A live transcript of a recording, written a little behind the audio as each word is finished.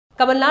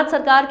कमलनाथ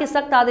सरकार के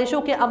सख्त आदेशों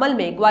के अमल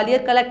में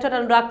ग्वालियर कलेक्टर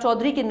अनुराग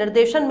चौधरी के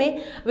निर्देशन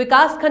में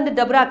विकासखंड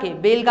डबरा के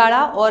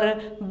बेलगाड़ा और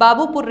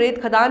बाबूपुर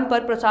रेत खदान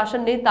पर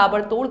प्रशासन ने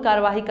ताबड़तोड़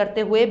कार्रवाई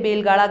करते हुए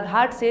बेलगाड़ा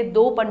घाट से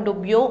 2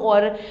 पनडुब्बियों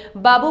और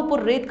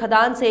बाबूपुर रेत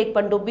खदान से 1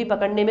 पनडुब्बी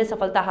पकड़ने में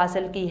सफलता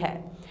हासिल की है।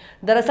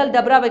 दरअसल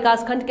डबरा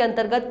विकासखंड के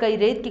अंतर्गत कई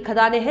रेत की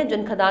खदानें हैं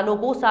जिन खदानों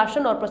को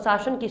शासन और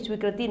प्रशासन की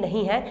स्वीकृति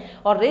नहीं है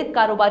और रेत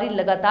कारोबारी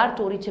लगातार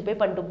चोरी छिपे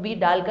पनडुब्बी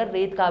डालकर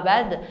रेत का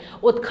अवैध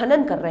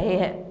उत्खनन कर रहे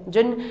हैं।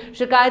 जिन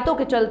शिकायतों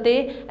के चलते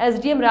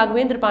एसडीएम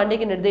राघवेंद्र पांडे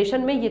के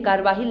निर्देशन में ये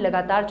कार्यवाही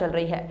लगातार चल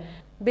रही है।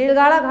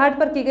 बेलगाड़ा घाट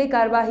पर की गई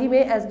कार्यवाही में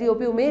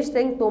एसडीओपी उमेश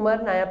सिंह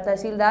तोमर, नायब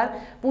तहसीलदार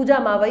पूजा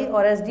मावई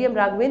और एसडीएम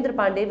राघवेंद्र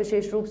पांडे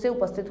विशेष रूप से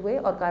उपस्थित हुए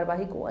और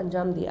कार्यवाही को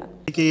अंजाम दिया।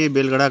 कि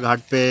बेलगाड़ा घाट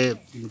पे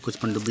कुछ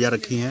पनडुब्बियाँ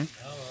रखी हैं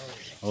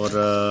और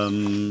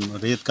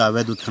रेत का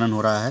अवैध उत्खनन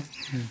हो रहा है।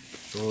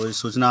 तो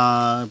इस सूचना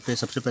पे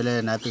सबसे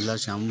पहले नायब तहसीलदार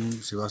श्याम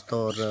श्रीवास्तव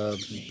और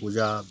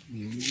पूजा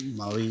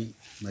मावई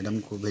मैडम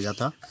को भेजा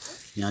था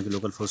यहाँ की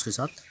लोकल फोर्स के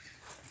साथ।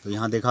 तो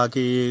यहाँ देखा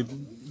कि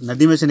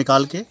नदी में से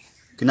निकाल के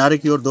किनारे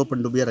की ओर 2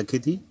 पनडुब्बियाँ रखी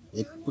थी।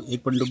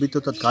 एक पनडुब्बी तो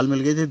तत्काल मिल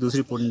गई थी,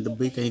 दूसरी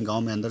पनडुब्बी कहीं गांव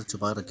में अंदर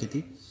छुपा रखी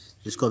थी,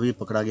 जिसको अभी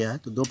पकड़ा गया है।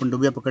 तो 2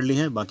 पनडुब्बियाँ पकड़ ली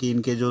हैं। बाकी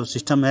इनके जो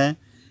सिस्टम है,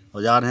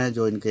 औजार हैं,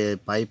 जो इनके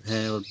पाइप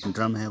हैं और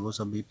ड्रम हैं, वो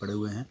सब भी पड़े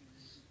हुए हैं।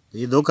 तो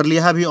ये 2 कर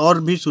लिया है। अभी और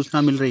भी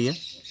सूचना मिल रही है,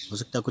 हो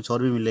सकता है कुछ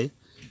और भी मिले,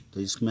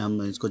 तो इसमें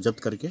हम इसको जब्त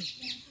करके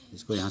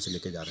इसको यहाँ से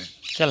लेके जा रहे हैं।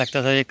 क्या लगता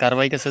है सर, ये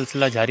कार्रवाई का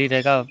सिलसिला जारी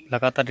रहेगा?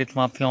 लगातार रेत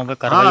माफियाओं पे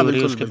कार्रवाई हो रही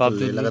है, उसके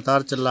बावजूद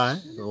लगातार चल रहा है।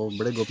 तो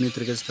बड़े गोपनीय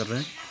तरीके से कर रहे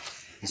हैं।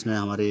 इसमें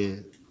हमारे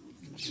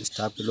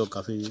स्टाफ के लोग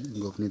काफ़ी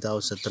गोपनीयता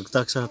और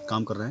सतर्कता के साथ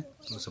काम कर रहे हैं,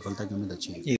 तो सफलता की उम्मीद अच्छी है।